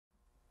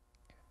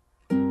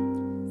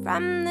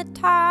from the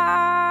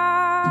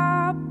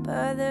top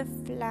of the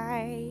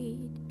flight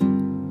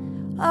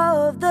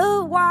of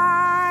the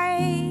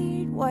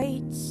wide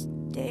white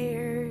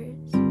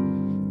stairs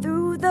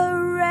through the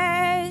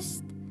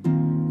rest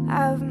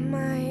of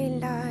my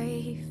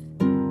life.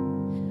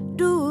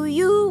 Do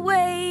you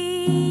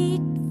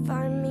wait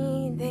for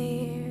me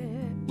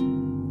there?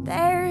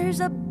 There's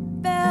a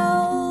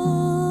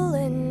bell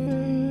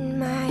in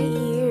my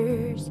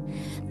ears.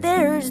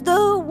 There's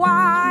the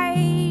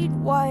wide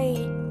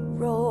white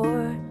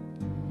roar.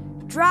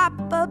 Drop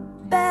a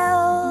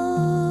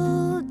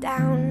bell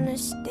down the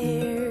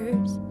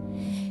stairs.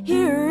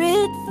 Hear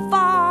it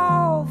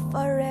fall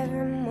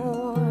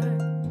forevermore.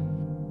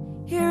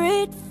 Hear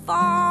it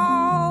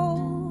fall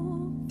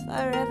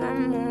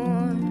forevermore.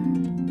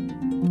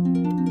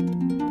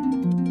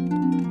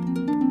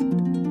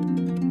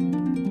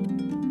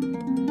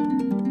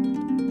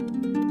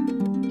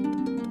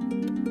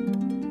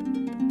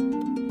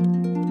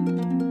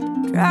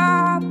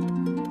 Drop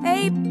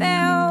a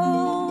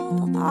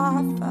bell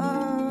off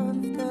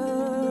of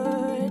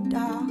the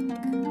dock.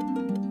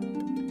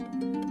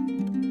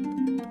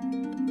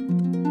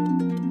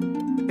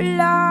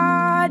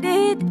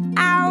 Blotted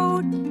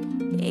out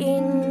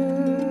in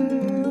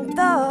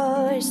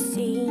the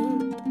sea.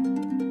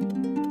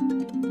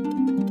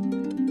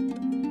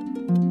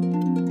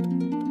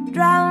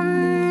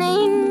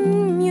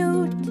 Drowning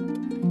mute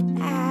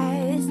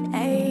as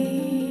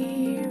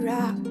a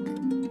rock.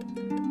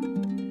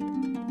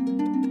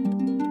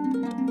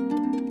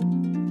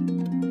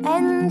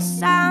 And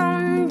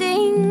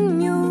sounding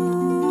mutiny.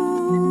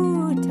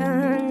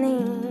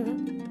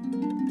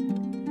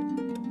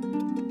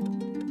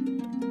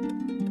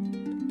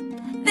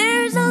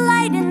 There's a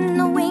light in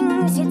the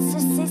wings. It's a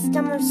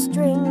system of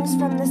strings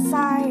from the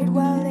side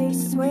while they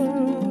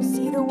swing.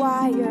 See the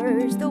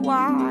wires, the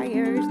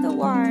wires, the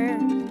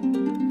wires.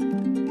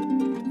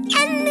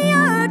 And the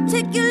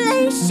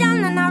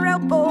articulation in our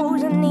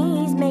elbows and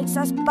knees makes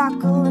us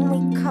buckle, and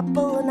we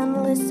couple an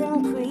endless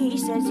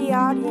increase as the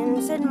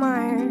audience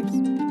admires.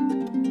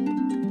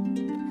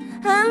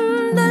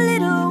 And the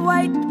little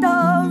white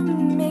dove,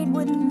 made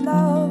with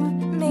love,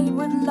 made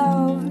with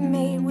love,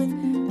 made with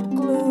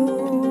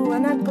glue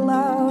and a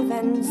glove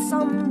and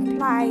some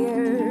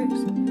pliers,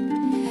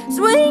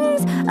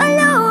 swings a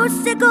low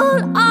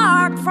sickled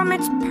arc from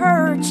its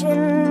perch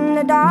in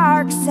the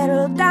dark.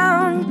 Settle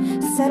down,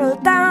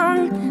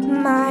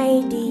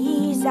 my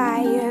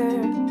desire.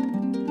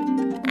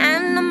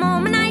 And the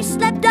moment I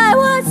slept, I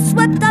was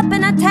swept up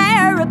in a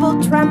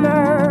terrible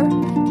tremor.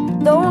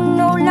 Though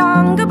no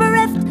longer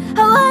bereft,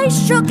 how I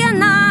shook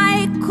and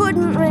I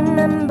couldn't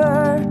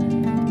remember.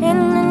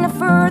 And in the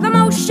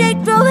furthermost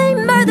shake drove a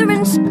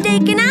murderous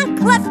stake, and I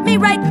cleft me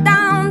right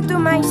down through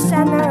my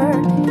center.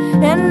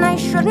 And I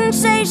shouldn't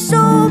say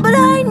so, but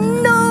I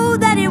know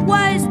that it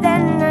was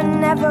then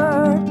and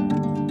never.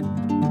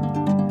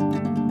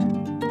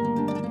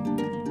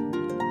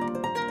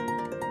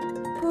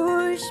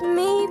 Push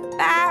me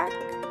back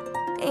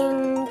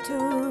into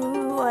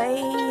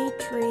a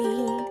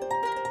tree.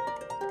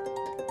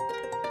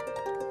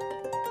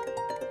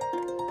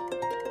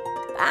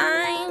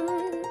 Bind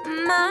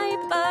my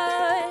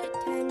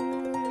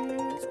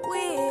buttons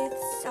with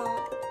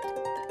salt.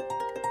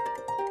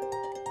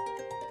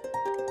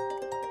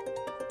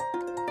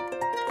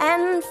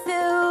 And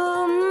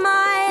fill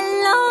my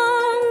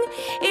long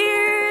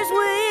ears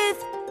with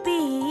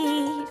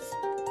bees,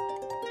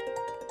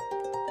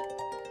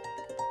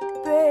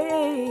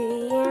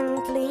 praying,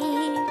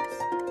 please,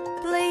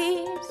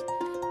 please,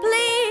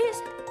 please.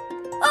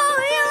 Oh,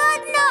 you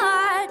would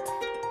not.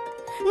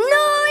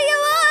 No, you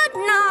would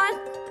not.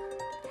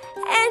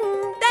 And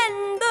then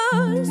the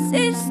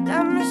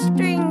system of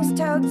strings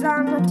tugs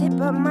on the tip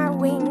of my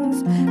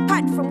wings,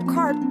 cut from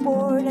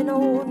cardboard and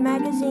old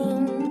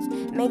magazines,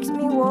 makes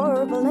me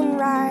warble and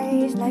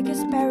rise like a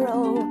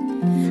sparrow.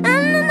 And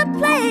in the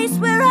place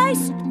where I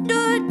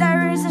stood,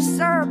 there is a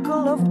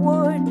circle of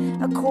wood,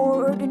 a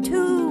cord or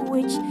two,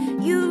 which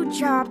you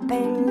chop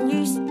and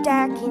you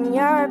stack in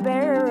your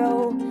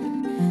barrow.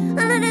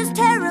 And it is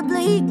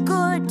terribly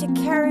good to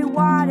carry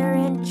water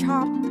and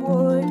chop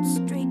wood,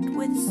 streaked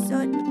with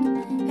soot,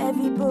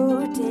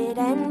 heavy-booted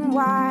and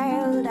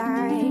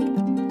wild-eyed.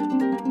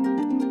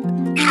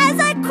 As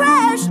I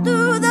crash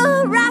through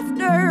the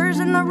rafters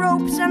and the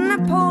ropes and the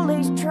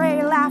pulleys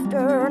trail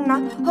after, and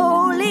the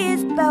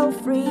holiest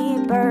belfry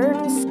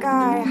burns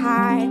sky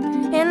high,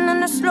 and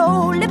then a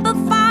slow lip of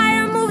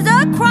fire moves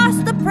across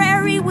the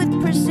prairie with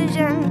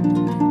precision,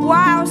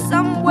 while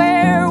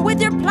somewhere with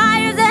your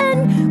pliers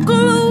and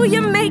glue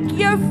you make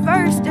your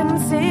first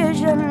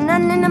incision.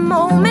 And in a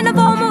moment of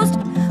almost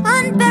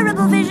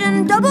unbearable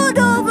vision, doubled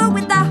over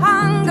with the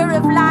hunger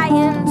of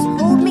lions,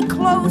 hold me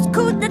close,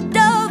 cooed the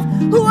dove,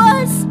 who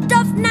was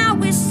stuffed now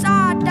with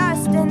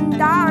sawdust and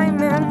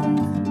diamonds.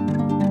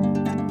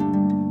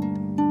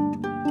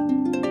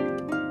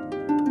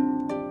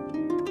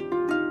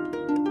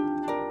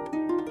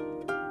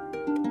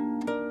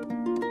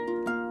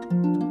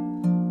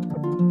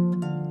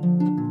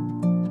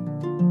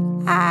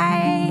 I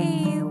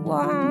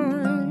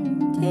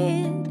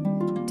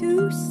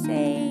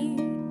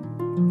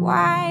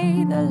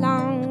by the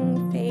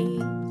long face.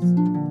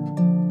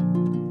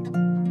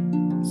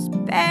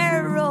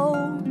 Sparrow,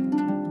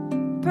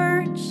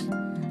 perch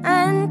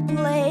and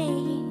play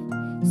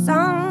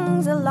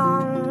songs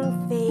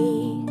along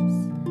face.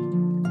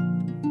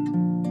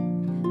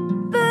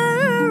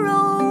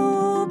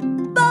 Burrow,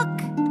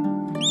 buck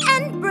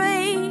and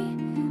bray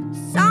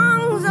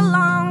songs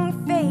along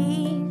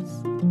face.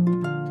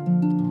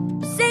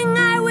 Sing,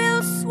 I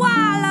will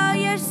swallow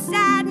your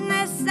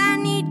sadness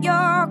and eat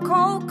your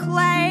cold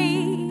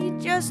clay,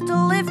 just to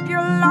lift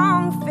your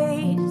long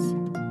face.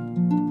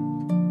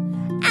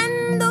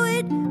 And though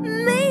it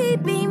may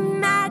be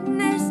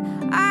madness,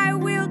 I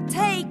will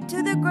take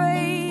to the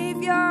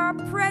grave your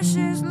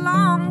precious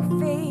long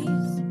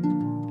face.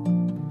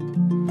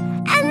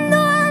 And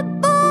though our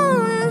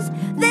bones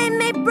they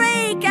may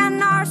break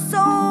and our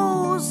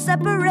souls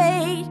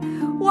separate,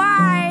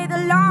 why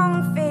the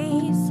long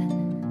face?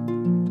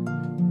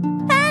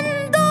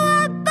 And though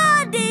our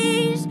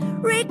bodies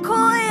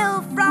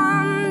recoil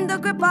from the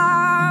grip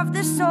of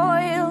the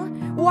soil,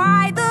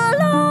 why the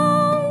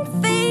long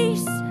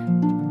face?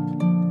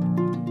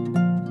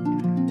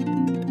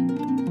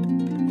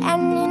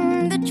 And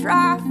in the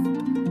trough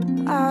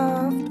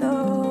of the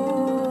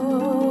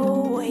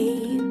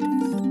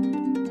waves,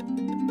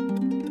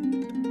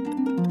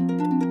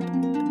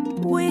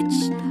 which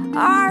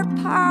are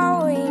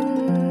pawing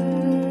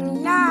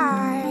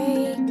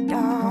like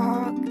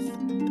dogs,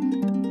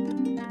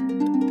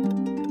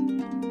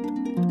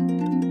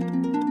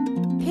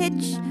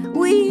 pitch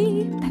we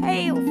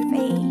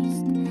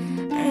pale-faced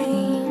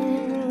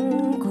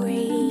and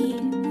grave,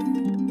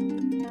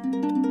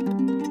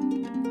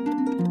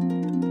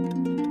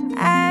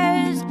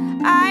 as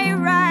I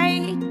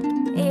write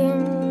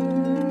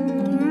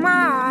in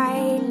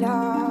my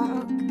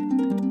log.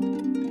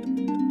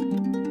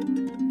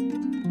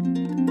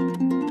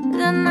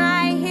 Then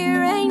I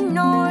hear a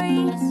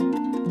noise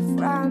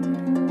from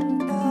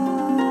the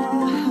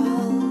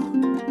hull.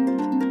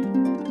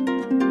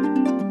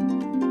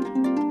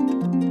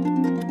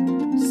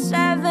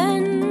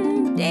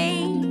 7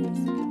 days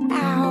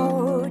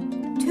out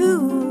to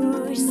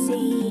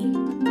sea,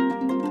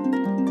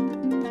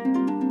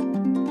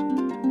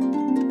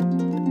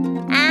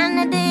 and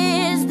it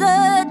is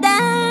the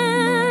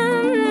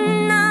damnable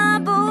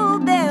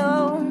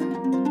bell,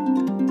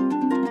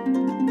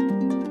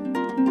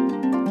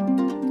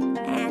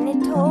 and it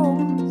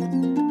tolls.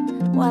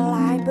 Well,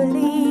 I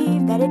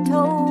believe that it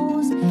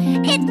tolls.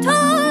 It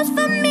tolls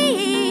for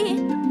me,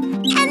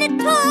 and it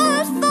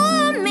tolls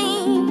for me.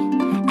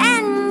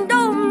 And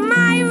oh,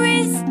 my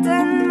wrist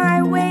and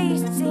my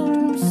waist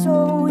seem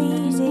so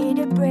easy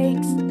to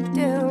break.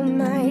 Still,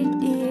 my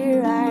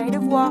dear, I'd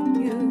have walked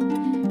you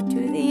to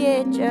the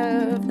edge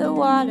of the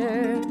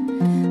water,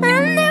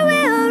 and they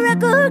will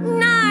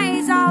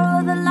recognize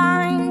all the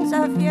lines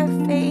of your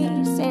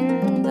face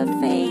in the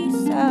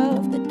face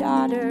of the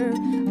daughter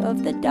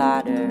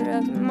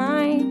of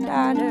my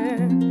daughter.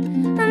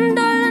 And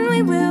darling,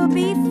 we will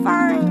be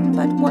fine,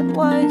 but what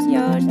was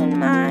yours and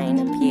mine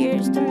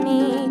appears to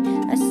me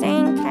a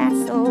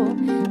sandcastle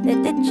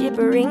that the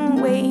gibbering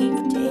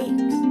wave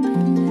takes.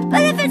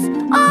 But if it's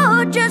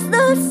all just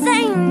the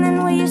same,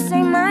 then will you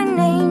say my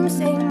name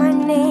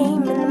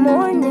in the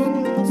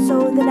morning,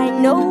 so that I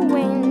know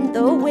when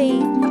the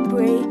wave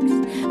breaks?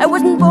 I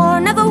wasn't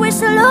born of a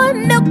whistle or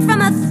milk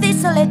from a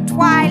thistle at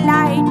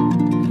twilight.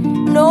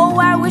 No,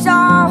 I was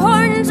all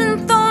horns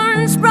and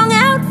thorns, sprung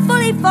out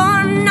fully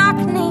formed,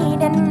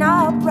 knock-kneed and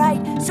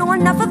upright. So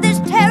enough of this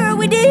terror,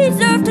 we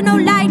deserve to know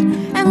light,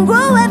 and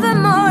grow ever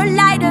more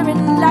lighter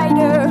and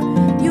lighter.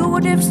 You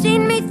would have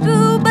seen me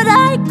through, but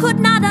I could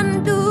not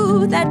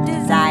undo that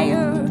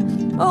desire.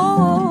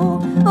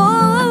 Oh,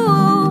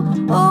 oh,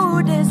 oh,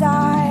 oh,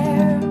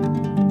 desire.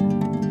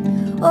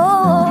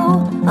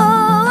 Oh,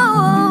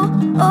 oh,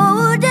 oh,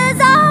 oh,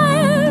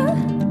 desire.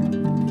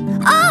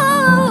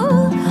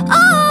 Oh,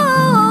 oh,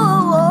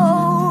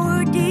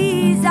 oh,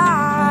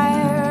 desire.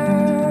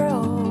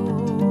 Oh,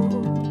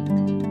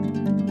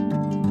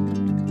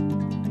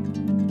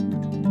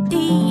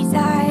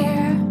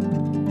 desire,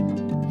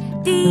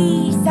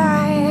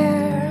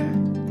 desire,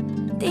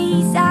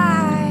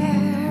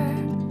 desire,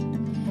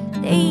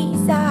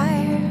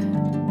 desire.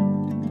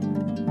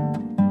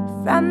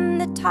 From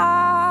the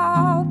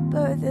top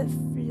of the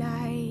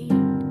flight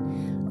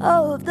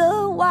of the